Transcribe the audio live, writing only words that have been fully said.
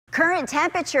Current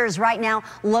temperatures right now,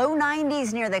 low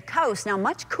 90s near the coast. Now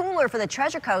much cooler for the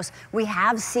Treasure Coast. We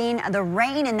have seen the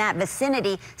rain in that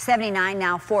vicinity. 79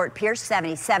 now Fort Pierce,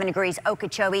 77 degrees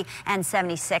Okeechobee, and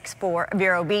 76 for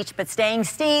Vero Beach. But staying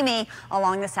steamy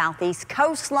along the southeast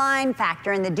coastline.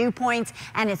 Factor in the dew points,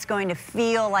 and it's going to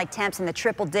feel like temps in the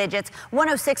triple digits.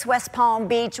 106 West Palm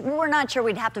Beach. We're not sure,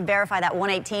 we'd have to verify that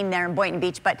 118 there in Boynton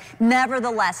Beach, but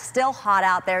nevertheless still hot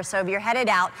out there. So if you're headed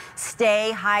out,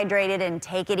 stay hydrated and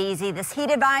take it easy. This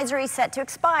heat advisory is set to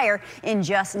expire in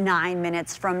just 9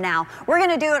 minutes from now. We're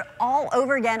going to do it all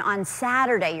over again on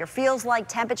Saturday. Your feels like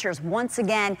temperatures once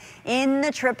again in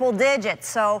the triple digits.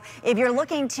 So if you're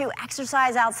looking to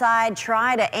exercise outside,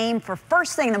 try to aim for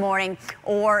first thing in the morning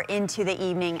or into the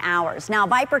evening hours. Now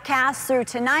Vipercast through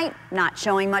tonight, not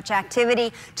showing much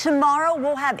activity. Tomorrow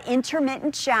we'll have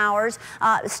intermittent showers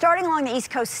starting along the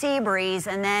East Coast sea breeze,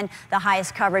 and then the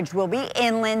highest coverage will be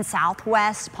inland,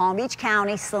 southwest, Palm Beach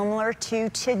County, similar to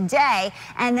today.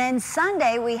 And then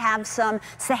Sunday we have some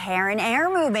Saharan air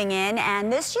moving in,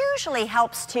 and this usually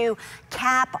helps to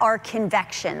cap our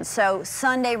convection. So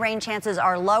Sunday rain chances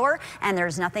are lower, and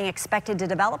there's nothing expected to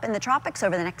develop in the tropics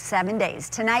over the next 7 days.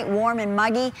 Tonight warm and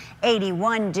muggy,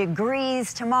 81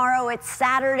 degrees. Tomorrow it's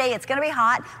Saturday. It's going to be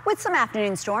hot with some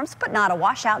afternoon storms, but not a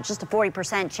washout, just a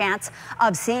 40% chance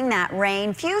of seeing that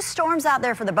rain. Few storms out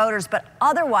there for the boaters, but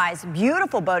otherwise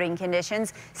beautiful boating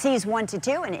conditions. Seas 1 to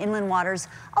 2 and inland waters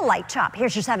a light chop.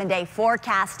 Here's your 7-day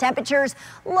forecast. Temperatures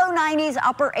low 90s,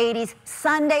 upper 80s.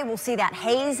 Sunday we'll see that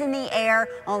haze in the air,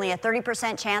 only a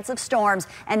 30% chance of storms,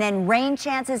 and then rain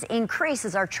chances increase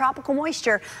as our tropical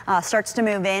moisture starts to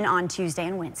move in on Tuesday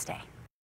and Wednesday.